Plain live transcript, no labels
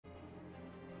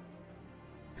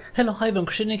Hello, hi, I'm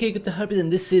Cryptic Hybrid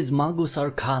and this is Magus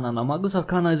Arcana. Now, Magus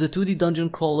Arcana is a 2D dungeon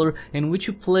crawler in which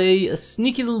you play a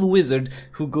sneaky little wizard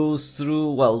who goes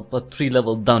through, well, a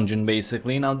 3-level dungeon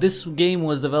basically. Now, this game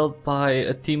was developed by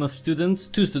a team of students,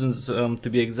 2 students to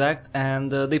be exact,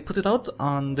 and they put it out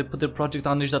on, they put their project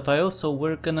on itch.io, so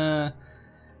we're gonna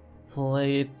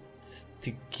play it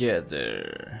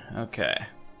together. Okay,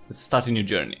 let's start a new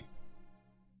journey.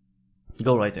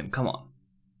 Go right in, come on.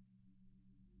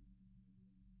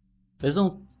 There's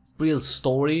no real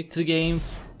story to the game.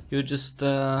 You're just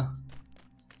a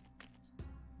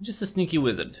sneaky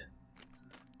wizard,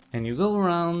 and you go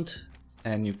around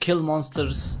and you kill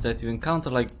monsters that you encounter.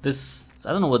 Like this,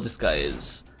 I don't know what this guy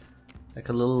is. Like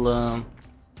a little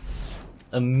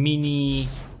a mini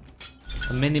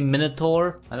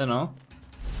minotaur. I don't know.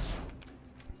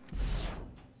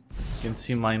 You can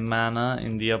see my mana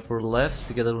in the upper left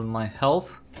together with my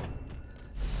health.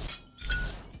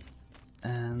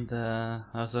 And I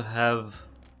also have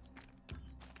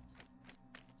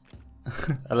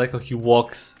I like how he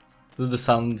walks. This is the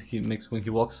sound he makes when he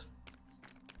walks.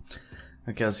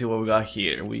 Okay, let's see what we got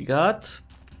here. We got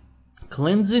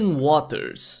Cleansing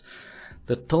Waters,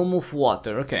 the Tome of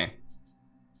Water. Okay,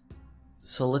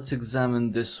 so let's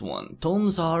examine this one.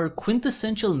 Tomes are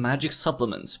quintessential magic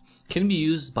supplements. Can be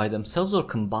used by themselves or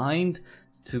combined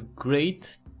to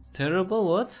great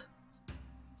terrible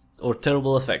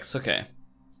terrible effects. Okay.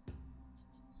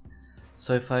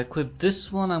 So if I equip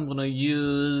this one, I'm gonna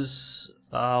use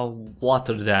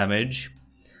water damage.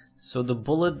 So the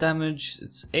bullet damage,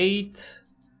 it's 8,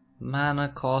 mana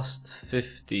cost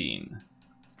 15.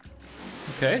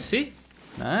 Okay, see?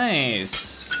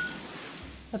 Nice.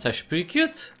 That's actually pretty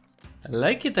cute. I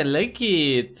like it, I like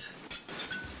it.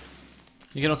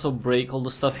 You can also break all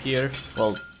the stuff here.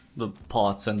 Well, the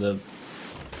pots and the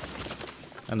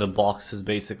boxes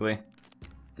basically.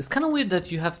 It's kind of weird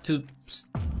that you have to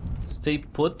stay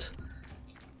put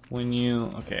when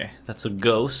you... Okay, that's a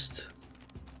ghost.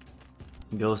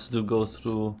 Ghosts do go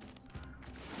through.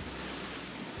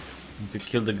 You need to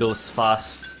kill the ghosts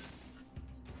fast,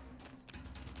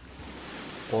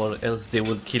 or else they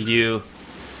would kill you.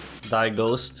 Die,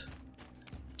 ghost.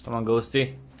 Come on,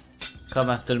 ghosty. Come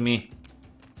after me.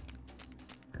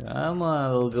 Come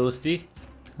on, little ghosty.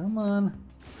 Come on.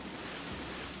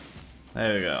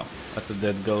 There we go. That's a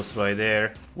dead ghost right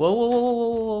there. Whoa, whoa, whoa, whoa,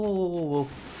 whoa, whoa, whoa, whoa.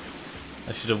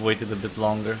 I should have waited a bit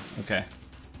longer. Okay.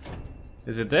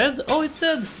 Is it dead? Oh, it's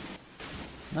dead.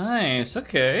 Nice,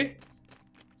 okay.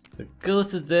 The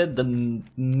ghost is dead, the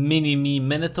mini-me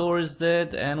minotaur is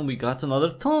dead, and we got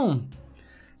another tome.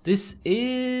 This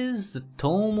is the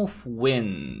Tome of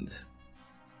Wind.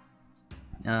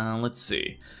 Let's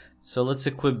see. So let's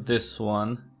equip this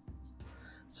one.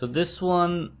 So this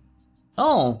one...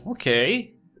 Oh,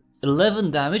 okay.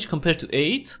 11 damage compared to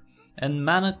 8, and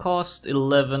mana cost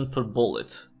 11 per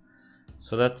bullet.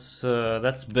 So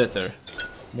that's better.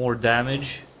 More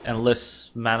damage and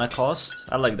less mana cost.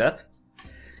 I like that.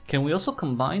 Can we also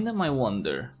combine them, I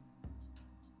wonder?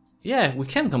 Yeah, we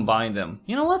can combine them.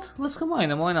 You know what? Let's combine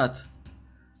them, why not?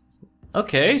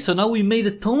 Okay, so now we made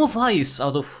a Tome of Ice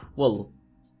out of, well,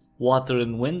 water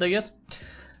and wind, I guess.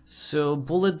 So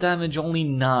bullet damage only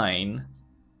 9.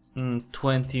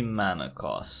 20 mana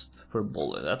cost per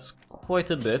bullet. That's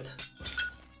quite a bit.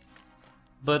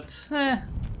 But,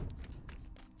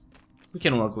 we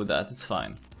can work with that, it's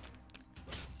fine.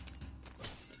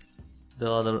 The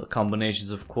other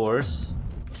combinations, of course.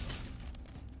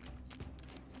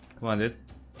 Come on, dude.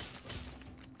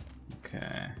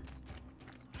 Okay.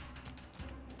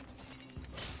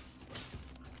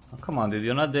 Oh, come on, dude,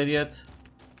 you're not dead yet.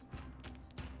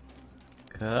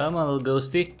 Come on, little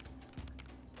ghosty.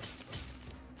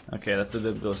 Okay, that's a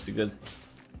dead ghosty, good.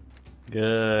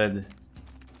 Good.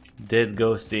 Dead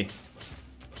ghosty.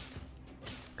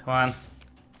 Come on.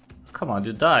 Come on,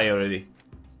 dude, die already.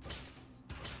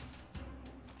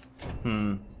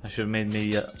 I should have made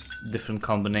maybe different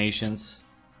combinations.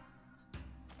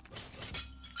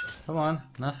 Come on,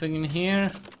 nothing in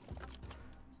here.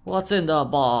 What's in the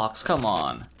box? Come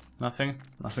on. Nothing?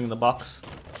 Nothing in the box?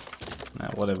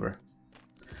 Nah, whatever.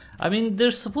 I mean,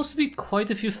 there's supposed to be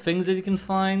quite a few things that you can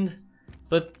find,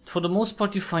 but for the most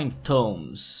part you find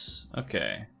tomes.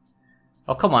 Okay.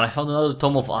 Oh, come on, I found another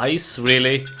Tome of Ice?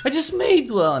 Really? I just made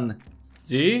one!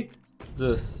 See?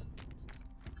 This.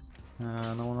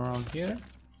 No one around here?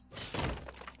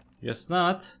 Guess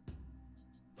not.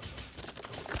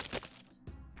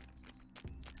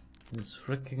 There's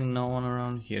freaking no one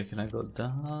around here. Can I go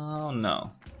down?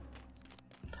 No.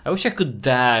 I wish I could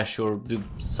dash or do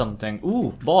something.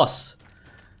 Ooh, boss!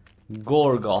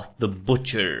 Gorgoth the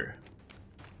Butcher.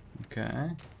 Okay.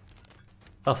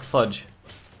 Oh, fudge.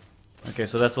 Okay,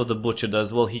 so that's what the butcher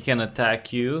does. Well, he can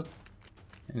attack you.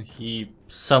 And he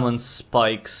summons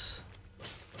spikes.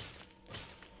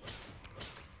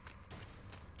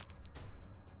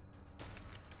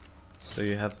 So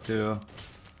you have to...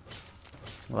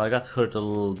 Well, I got hurt a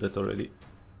little bit already.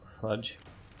 Fudge.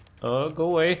 Oh, go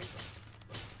away.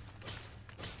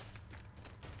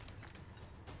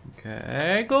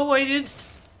 Okay, go away, dude.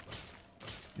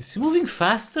 Is he moving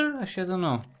faster? Actually, I don't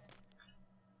know.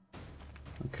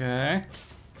 Okay.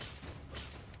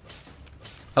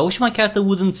 I wish my character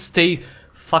wouldn't stay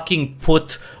fucking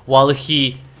put while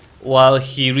he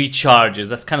recharges.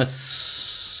 That's kind of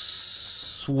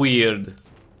weird.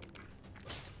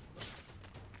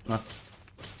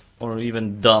 Or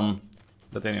even dumb.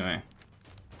 But anyway.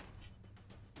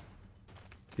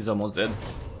 He's almost dead.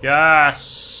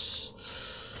 Yes!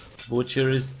 Butcher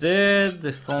is dead.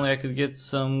 If only I could get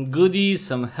some goodies,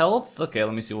 some health. Okay,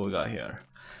 let me see what we got here.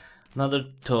 Another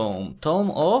tome.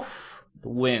 Tome of the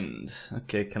Wind.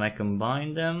 Okay, can I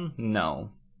combine them? No.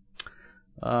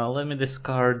 Let me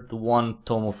discard one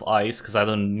Tome of Ice, because I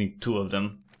don't need two of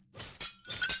them.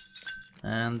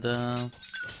 And, I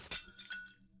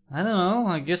don't know,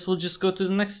 I guess we'll just go to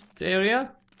the next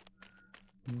area.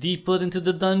 Deeper into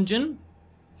the dungeon.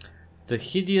 The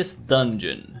Hideous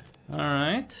Dungeon.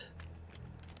 Alright.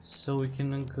 So we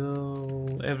can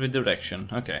go every direction.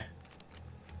 Okay.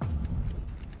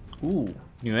 Ooh,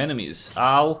 new enemies.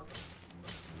 Ow.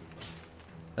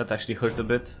 That actually hurt a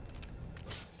bit.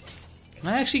 Can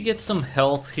I actually get some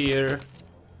health here?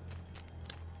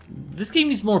 This game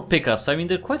needs more pickups. I mean,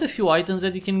 there are quite a few items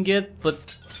that you can get, but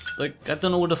like, I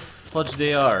don't know where the fudge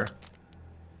they are.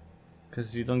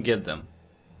 Because you don't get them.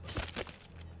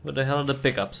 What the hell are the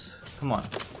pickups? Come on.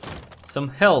 Some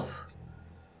health.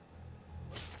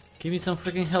 Give me some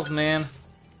freaking health, man.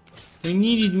 I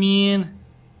need it, man.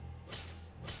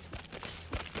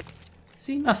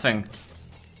 See, nothing.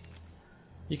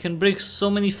 You can break so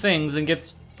many things and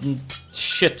get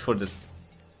shit for the...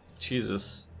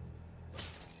 Jesus.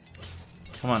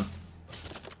 Come on.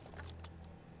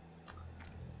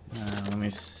 Let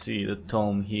me see the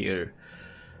tome here.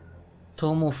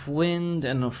 Tome of Wind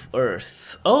and of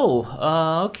Earth.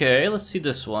 Oh, okay, let's see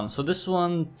this one. So this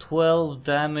one, 12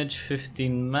 damage,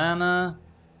 15 mana.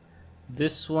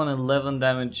 This one, 11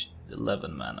 damage,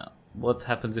 11 mana. What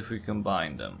happens if we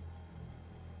combine them?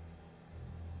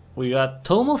 We got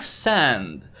Tome of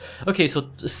Sand. Okay, so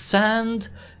Sand,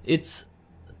 it's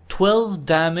 12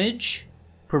 damage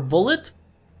per bullet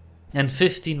and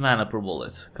 15 mana per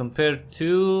bullet. Compared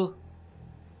to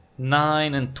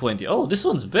 9 and 20. Oh, this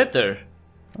one's better.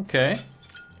 Okay.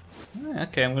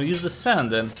 Okay, I'm gonna use the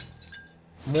Sand then.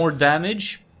 More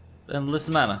damage and less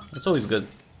mana. That's always good.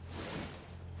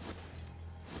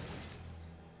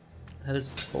 That is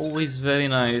always very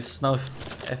nice. Now,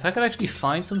 if I could actually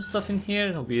find some stuff in here,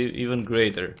 it would be even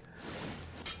greater.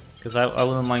 Because I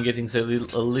wouldn't mind getting at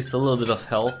least a little bit of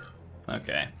health.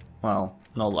 Okay, well,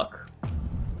 no luck.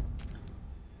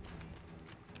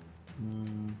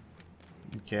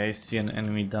 Okay, I see an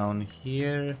enemy down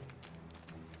here.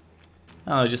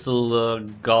 Oh, just a little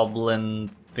goblin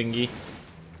thingy.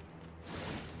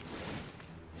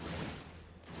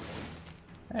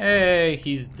 Hey,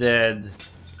 he's dead.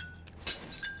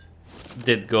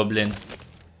 Dead goblin.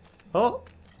 Oh,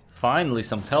 finally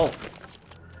some health.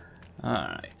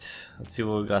 Alright, let's see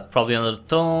what we got. Probably another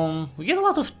tome. We get a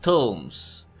lot of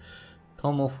tomes.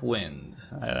 Tome of Wind.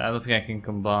 I don't think I can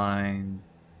combine...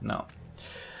 No.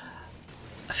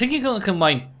 I think you're gonna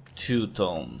combine two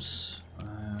tomes.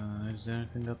 Is there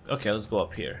anything up? Okay, let's go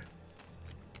up here.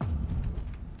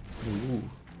 Ooh.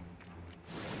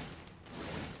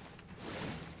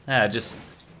 Yeah, just...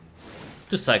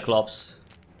 two Cyclops.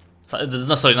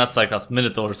 No, sorry, not Cyclops,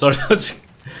 Minotaur, sorry.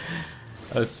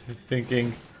 I was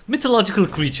thinking... mythological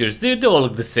creatures, they all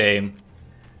look the same.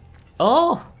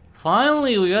 Oh,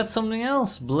 finally we got something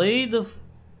else. Blade of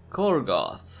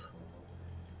Korgoth.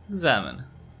 Examine.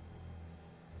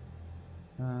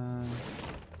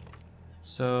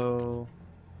 So...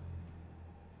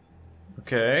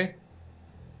 okay.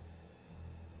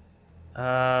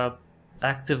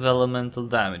 Active elemental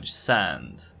damage,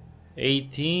 sand.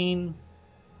 18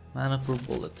 mana per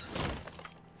bullet.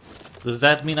 Does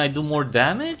that mean I do more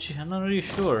damage? I'm not really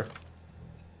sure.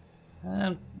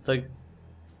 And like...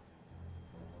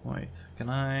 wait, can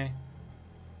I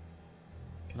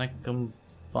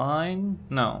combine?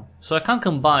 No. So I can't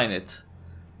combine it.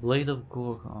 Blade of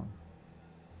Gorgon.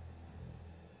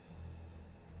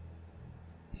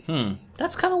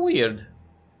 That's kind of weird.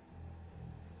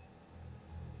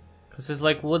 Because it's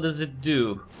like, what does it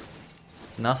do?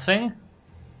 Nothing?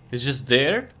 It's just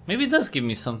there? Maybe it does give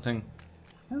me something.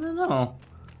 I don't know.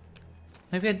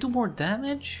 Maybe I do more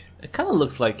damage? It kind of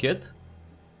looks like it.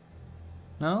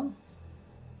 No?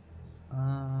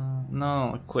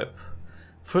 No, equip.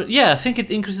 Yeah, I think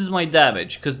it increases my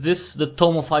damage, because the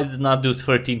Tome of Ice did not do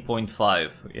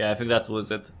 13.5. Yeah, I think that was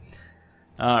it.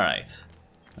 Alright.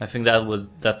 I think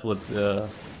that's what the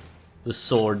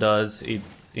sword does. It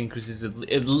increases it,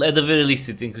 at the very least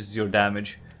it increases your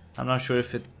damage. I'm not sure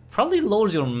if it probably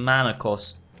lowers your mana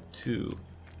cost too.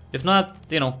 If not,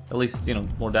 you know, at least, you know,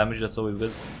 more damage, that's always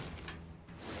good.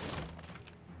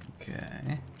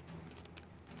 Okay.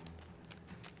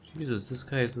 Jesus, this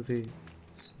guy is really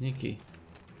sneaky.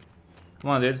 Come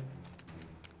on, dude.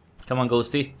 Come on,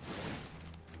 Ghosty.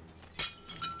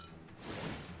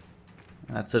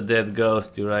 That's a dead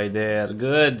ghosty right there.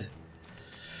 Good.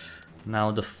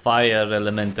 Now the fire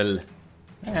elemental.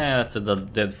 That's a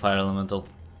dead fire elemental.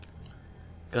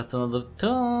 Got another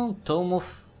tome. Tome of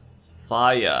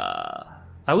fire.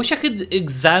 I wish I could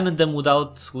examine them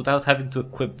without having to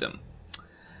equip them.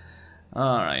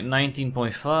 Alright,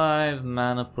 19.5,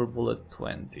 mana per bullet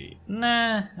 20.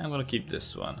 Nah, I'm gonna keep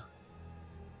this one.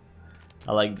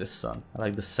 I like this one. I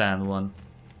like the sand one.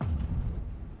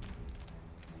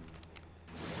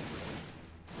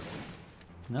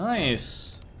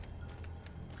 Nice.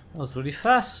 That was really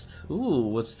fast. Ooh,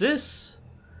 what's this?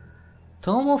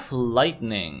 Tome of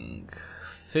Lightning.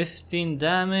 15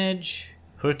 damage,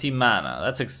 30 mana.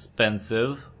 That's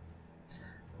expensive.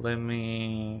 Let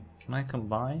me... Can I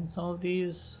combine some of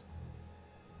these?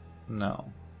 No.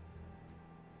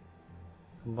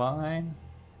 Combine?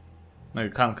 No,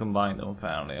 you can't combine them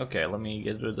apparently. Okay, let me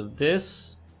get rid of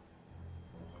this.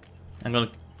 I'm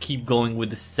gonna keep going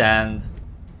with the sand.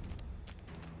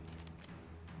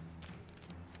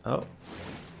 Oh.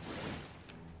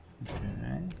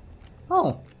 Okay.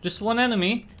 Oh, just one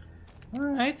enemy.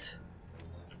 Alright.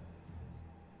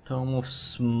 Tome of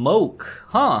Smoke.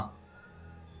 Huh.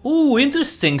 Ooh,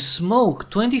 interesting.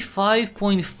 Smoke.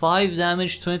 25.5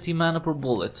 damage, 20 mana per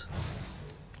bullet.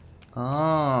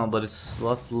 Ah, but it's a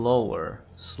lot lower.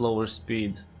 Slower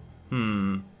speed.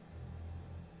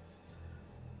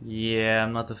 Yeah,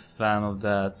 I'm not a fan of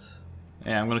that.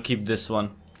 Yeah, I'm gonna keep this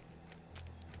one.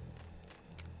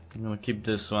 I'm gonna keep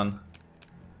this one.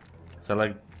 So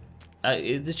like,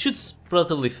 it shoots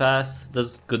relatively fast,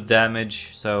 does good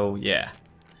damage, so yeah.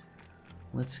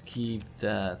 Let's keep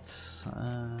that.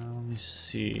 Let me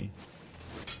see.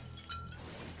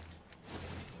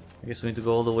 I guess we need to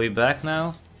go all the way back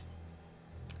now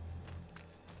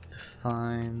to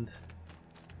find.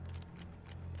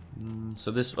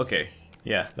 So this, okay,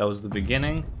 yeah, that was the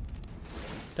beginning.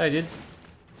 I did.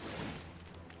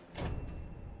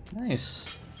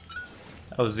 Nice.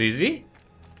 That was easy.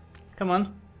 Come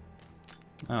on.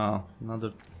 Oh,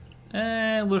 another.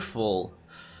 And we're full.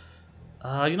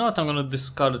 You know what? I'm gonna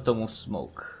discard the Tome of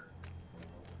Smoke.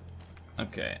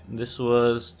 Okay, this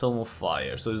was Tome of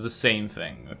Fire, so it's the same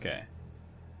thing. Okay.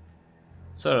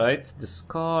 It's alright.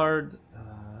 Discard.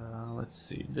 Let's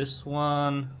see. This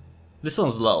one. This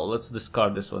one's low. Let's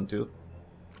discard this one too.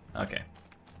 Okay.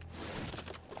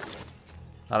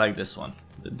 I like this one.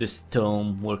 This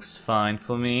tome works fine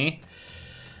for me.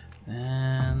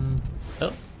 And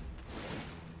oh,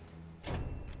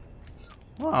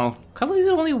 wow! Can't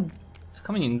believe it's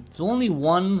coming in. There's only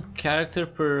one character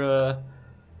per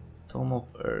Tome of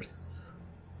Earth.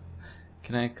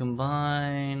 Can I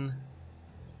combine?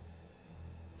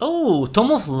 Oh,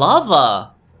 Tome of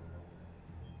Lava.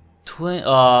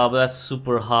 Oh, but that's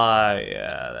super high.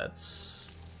 Yeah,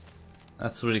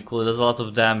 that's really cool. It does a lot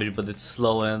of damage, but it's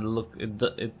slow and look,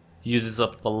 it uses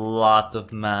up a lot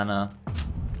of mana.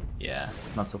 Yeah,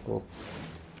 not so cool.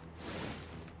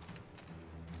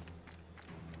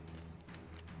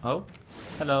 Oh,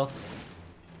 hello.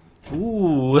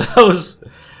 Ooh, that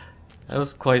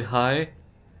was quite high.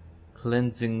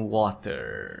 Cleansing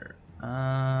water.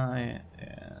 Yeah.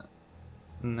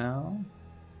 No.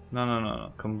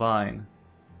 No. Combine.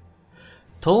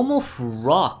 Tome of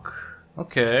Rock.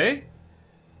 Okay.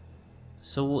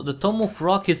 So the Tome of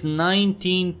Rock is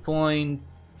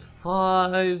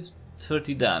 19.5,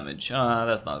 30 damage.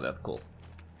 That's not that cool.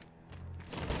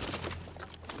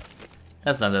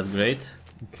 That's not that great.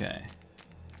 Okay.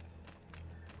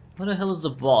 Where the hell is the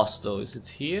boss though? Is it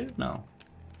here? No.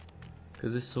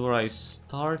 Because this is where I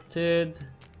started.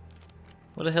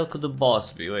 Where the hell could the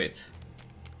boss be? Wait.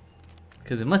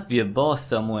 Because there must be a boss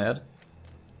somewhere.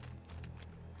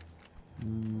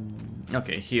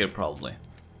 Okay, here probably.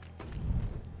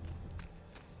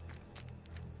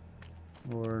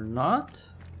 Or not?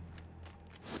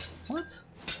 What?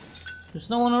 There's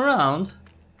no one around?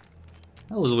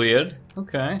 That was weird.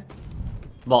 Okay.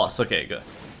 Boss, okay, good.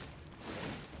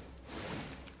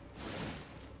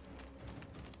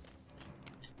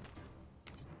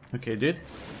 Okay, dude.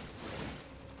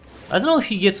 I don't know if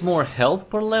he gets more health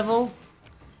per level,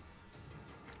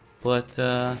 but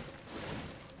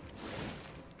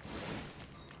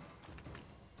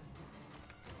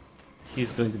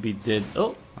he's going to be dead.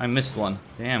 Oh, I missed one.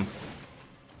 Damn.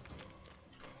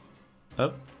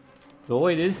 Up. Go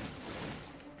away, dude.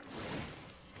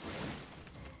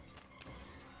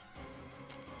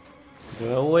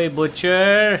 Go away,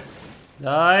 butcher.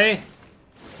 Die.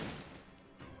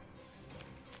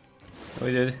 Go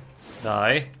away, dude.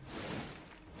 Die.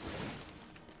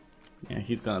 Yeah,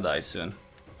 he's gonna die soon.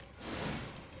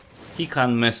 He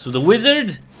can't mess with the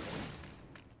wizard.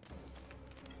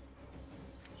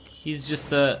 He's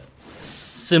just a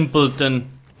simpleton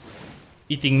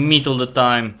eating meat all the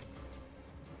time.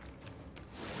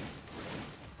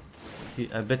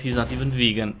 I bet he's not even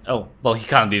vegan. Oh, well, he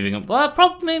can't be vegan. Well,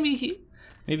 probably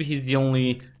maybe he's the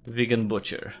only vegan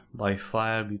butcher. By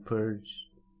fire be purged.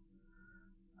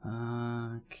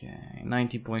 Okay,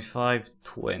 90.5,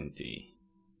 20.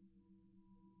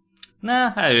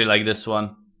 Nah, I really like this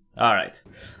one. Alright,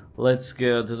 let's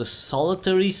go to the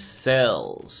solitary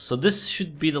cells. So this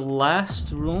should be the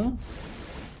last room.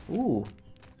 Ooh,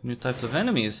 new types of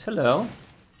enemies. Hello.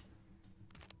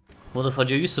 What the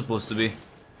fudge are you supposed to be?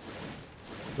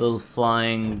 Little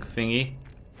flying thingy.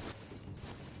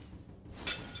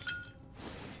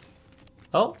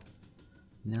 Oh,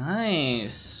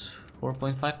 nice.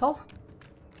 4.5 health.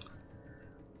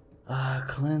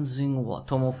 Cleansing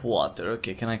Tome of Water.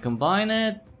 Okay, can I combine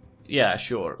it? Yeah,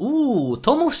 sure. Ooh,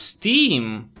 Tome of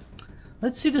Steam.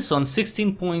 Let's see this one.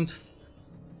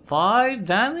 16.5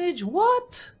 damage?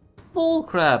 What?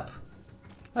 Bullcrap.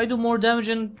 I do more damage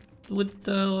with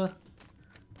the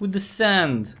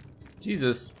sand.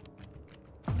 Jesus.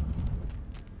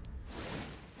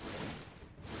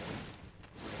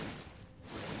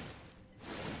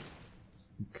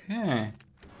 Okay.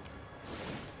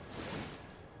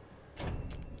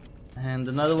 And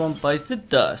another one bites the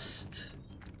dust.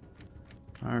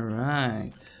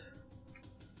 Alright.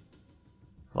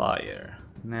 Fire.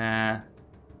 Nah.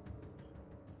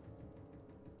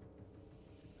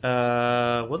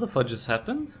 What the fuck just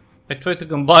happened? I tried to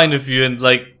combine a few and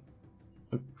like...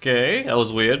 Okay, that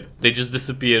was weird. They just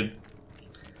disappeared.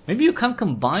 Maybe you can't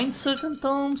combine certain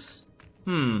tomes?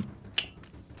 That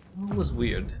was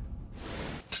weird.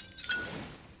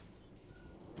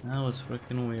 That was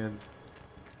freaking weird.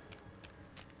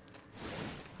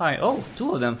 Hi. Oh,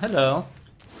 two of them. Hello.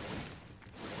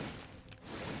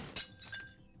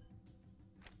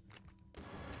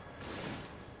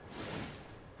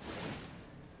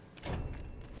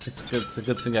 It's good. It's a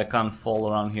good thing I can't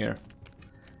fall around here.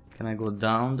 Can I go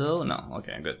down though? No.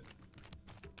 Okay, good.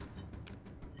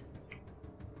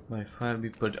 By fire be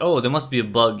purged. Oh, there must be a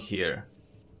bug here.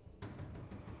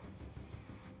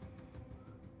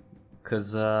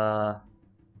 Cause yeah,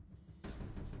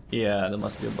 there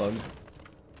must be a bug.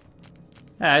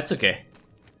 Ah, it's okay.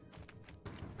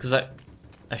 Cause I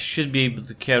should be able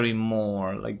to carry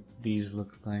more. Like these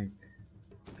look like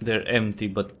they're empty,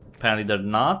 but apparently they're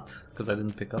not. Cause I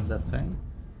didn't pick up that thing.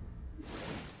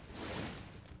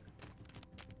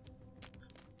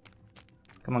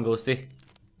 Come on, Ghosty.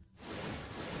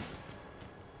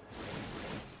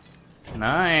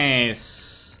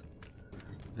 Nice.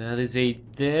 That is a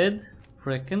dead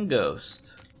frickin'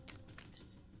 ghost.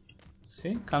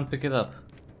 See? Can't pick it up.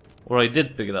 Or I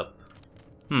did pick it up.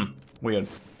 Weird.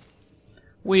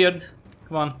 Weird.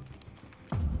 Come on.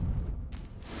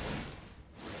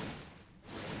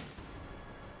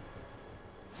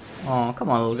 Oh, come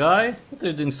on, little guy. What are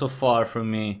you doing so far from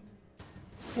me?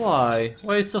 Why?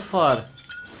 Why are you so far?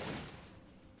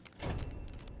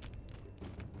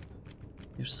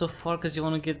 You're so far because you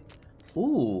want to get...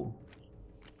 Ooh.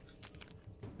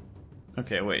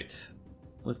 Okay, wait.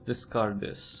 Let's discard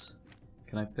this.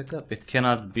 Can I pick up? It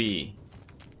cannot be.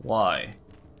 Why?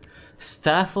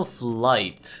 Staff of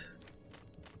Light.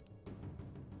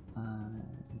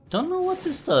 Don't know what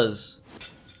this does.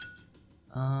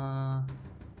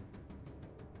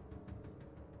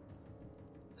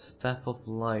 Staff of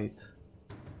Light.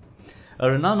 A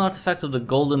renowned artifact of the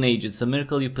Golden Age. It's a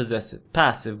miracle you possess it.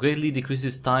 Passive. Greatly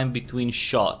decreases time between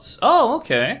shots. Oh,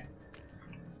 okay.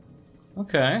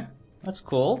 Okay. That's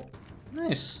cool.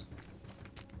 Nice.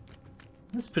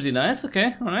 That's pretty nice.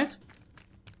 Okay, alright.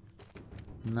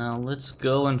 Now let's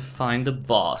go and find the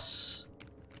boss.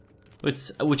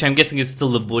 Which I'm guessing is still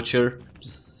the butcher.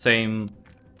 Just same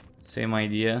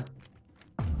idea.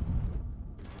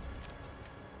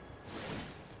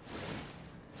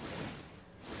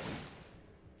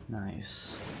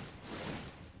 Nice.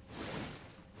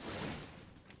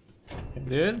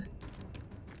 Good.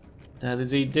 That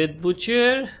is a dead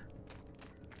butcher.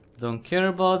 Don't care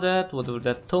about that, whatever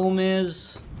that tome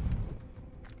is.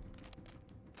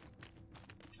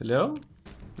 Hello?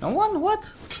 No one?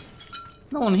 What?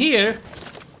 No one here?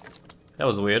 That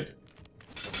was weird.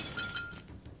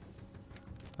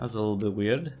 That's a little bit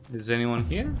weird. Is anyone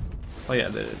here? Oh yeah,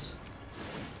 there is.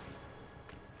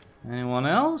 Anyone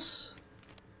else?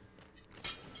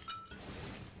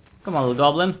 Come on, little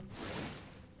goblin.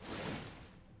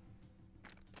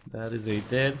 That is a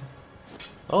dead.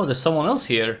 Oh, there's someone else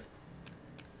here.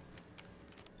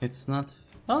 It's not.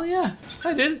 Oh yeah,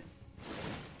 I did.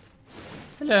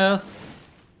 Hello.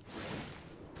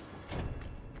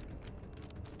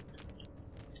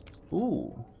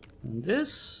 Ooh, and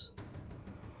this?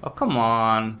 Oh, come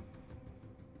on.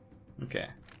 Okay.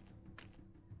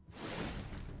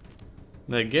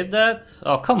 Did I get that?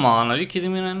 Oh, come on, are you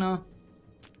kidding me right now?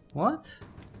 What?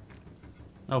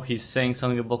 Oh, he's saying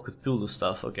something about Cthulhu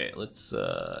stuff. Okay, let's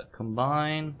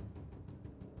combine.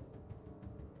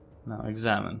 Now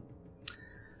examine.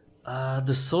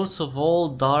 The source of all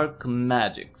dark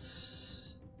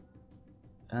magics.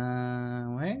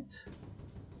 Wait.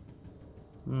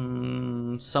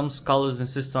 Some scholars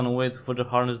insist on a way to further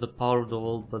harness the power of the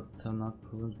world, but have not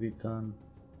proven to be done.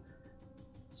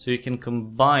 So you can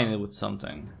combine it with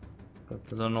something, but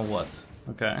I don't know what.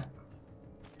 Okay.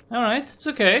 Alright, it's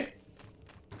okay.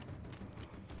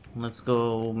 Let's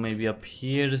go maybe up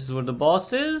here. This is where the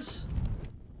boss is?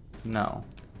 No.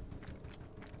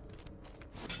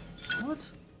 What?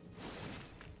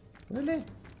 Really?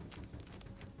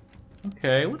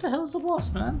 Okay, what the hell is the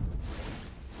boss, man?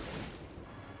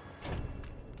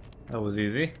 That was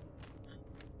easy.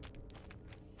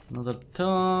 Another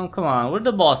tome. Come on, where's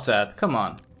the boss at? Come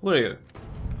on. Where are you?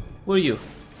 Where are you?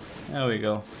 There we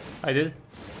go. I did.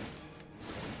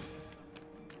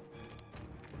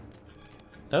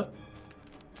 Up.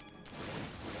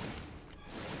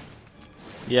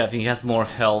 Yeah, I think he has more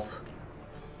health.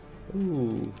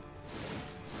 Ooh.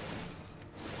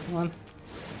 Come on.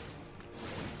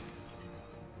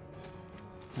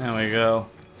 There we go.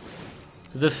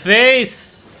 To the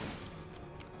face!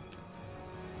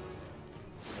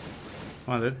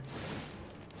 Come on, dude.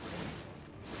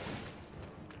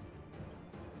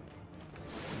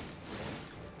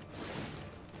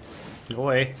 Go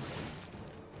away.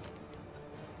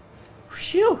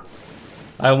 Phew!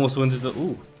 I almost went to the.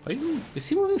 Ooh. Is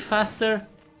he moving faster?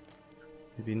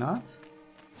 Maybe not.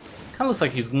 Kinda looks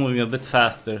like he's moving a bit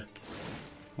faster.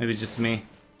 Maybe just me.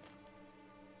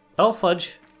 Oh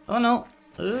fudge. Oh no.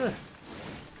 Ugh.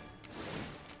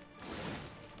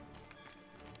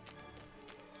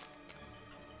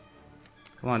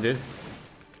 Come on, dude.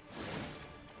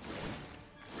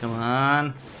 Come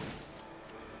on.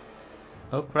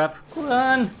 Oh crap. Come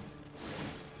on.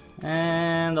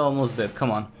 And almost dead.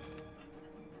 Come on.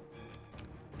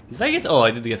 Did I get? Oh, I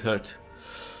did get hurt.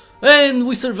 And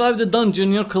we survived the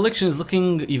dungeon. Your collection is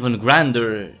looking even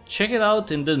grander. Check it out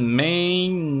in the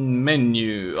main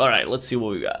menu. Alright, let's see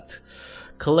what we got.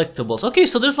 Collectibles. Okay,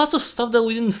 so there's lots of stuff that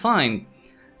we didn't find.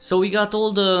 So we got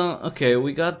all the... Okay,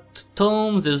 we got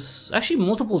tomes. There's actually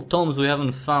multiple tomes we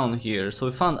haven't found here. So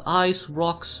we found ice,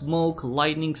 rock, smoke,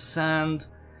 lightning, sand,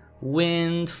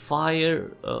 wind,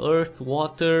 fire, earth,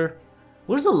 water.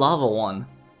 Where's the lava one?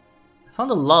 I found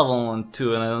the lava one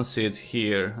too and I don't see it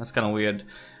here. That's kind of weird.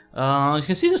 You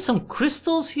can see there's some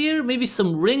crystals here, maybe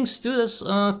some rings too. There's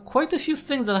quite a few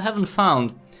things that I haven't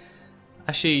found.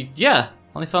 Actually, yeah,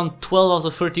 only found 12 out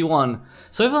of 31.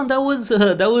 So everyone, that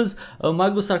was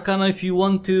Magus Arcana. If you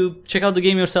want to check out the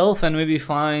game yourself and maybe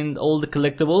find all the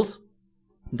collectibles,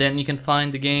 then you can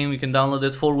find the game. You can download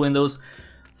it for Windows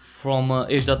from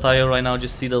itch.io right now.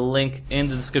 Just see the link in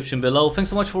the description below. Thanks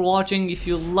so much for watching. If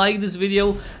you like this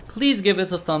video, please give it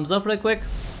a thumbs up right quick.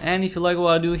 And if you like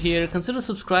what I do here, consider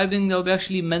subscribing. That would be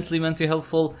actually immensely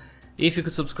helpful. If you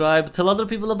could subscribe, tell other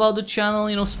people about the channel,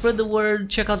 you know, spread the word.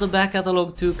 Check out the back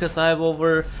catalog too, because I have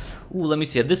over, let me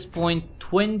see, at this point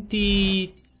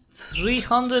 320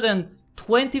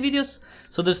 videos.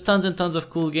 So there's tons and tons of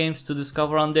cool games to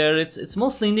discover on there. It's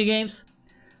mostly indie games.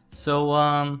 So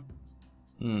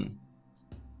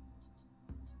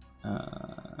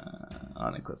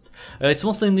unequipped. It's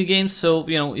mostly indie games, so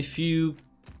you know, if you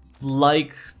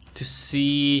like to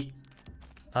see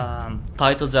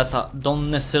titles that don't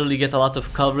necessarily get a lot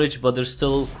of coverage, but they're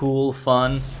still cool,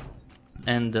 fun,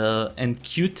 and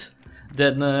cute,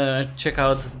 then check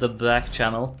out the back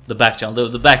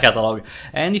catalog.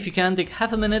 And if you can, take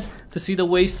half a minute to see the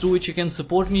ways through which you can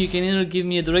support me. You can either give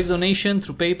me a direct donation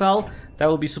through PayPal. That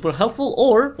would be super helpful.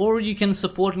 Or you can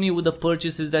support me with the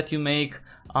purchases that you make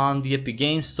on the Epic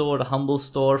Games Store, the Humble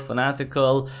Store,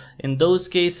 Fanatical. In those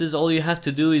cases, all you have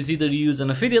to do is either use an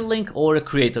affiliate link or a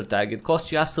creator tag. It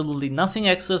costs you absolutely nothing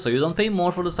extra, so you don't pay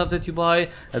more for the stuff that you buy.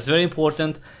 That's very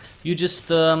important. You just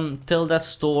tell that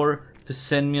store to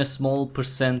send me a small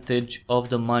percentage of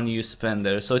the money you spend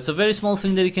there. So it's a very small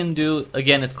thing that you can do.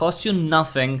 Again, it costs you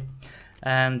nothing,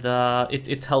 and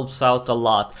it helps out a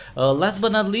lot. Last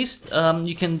but not least,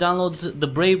 you can download the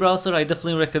Brave browser. I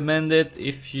definitely recommend it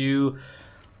if you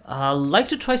like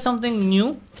to try something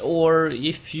new, or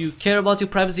if you care about your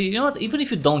privacy. You know what, even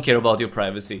if you don't care about your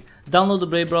privacy, download the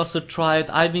Brave browser, try it.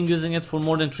 I've been using it for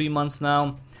more than 3 months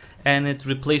now, and it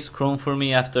replaced Chrome for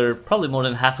me after probably more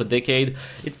than half a decade.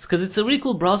 It's because it's a really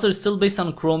cool browser. It's still based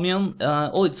on Chromium.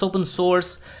 It's open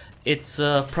source, it's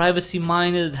privacy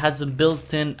minded, it has a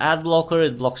built-in ad blocker,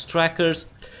 it blocks trackers.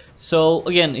 So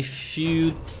again, if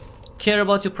you care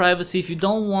about your privacy, if you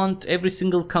don't want every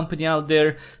single company out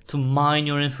there to mine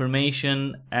your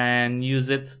information and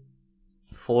use it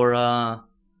for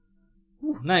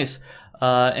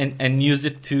and use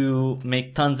it to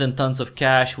make tons and tons of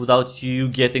cash without you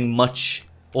getting much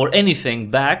or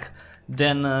anything back,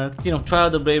 then you know, try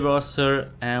out the Brave browser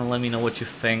and let me know what you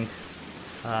think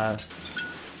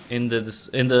in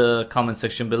the comment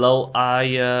section below.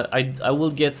 I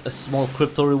will get a small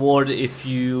crypto reward if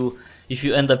you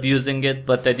end up using it,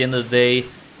 but at the end of the day,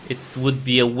 it would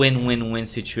be a win-win-win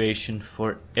situation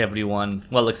for everyone.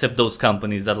 Well, except those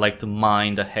companies that like to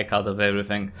mine the heck out of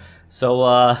everything. So,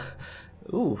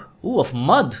 ooh, of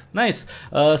mud, nice.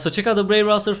 So check out the Brave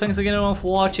browser. Thanks again everyone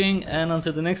for watching, and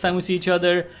until the next time we see each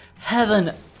other, have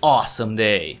an awesome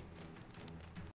day.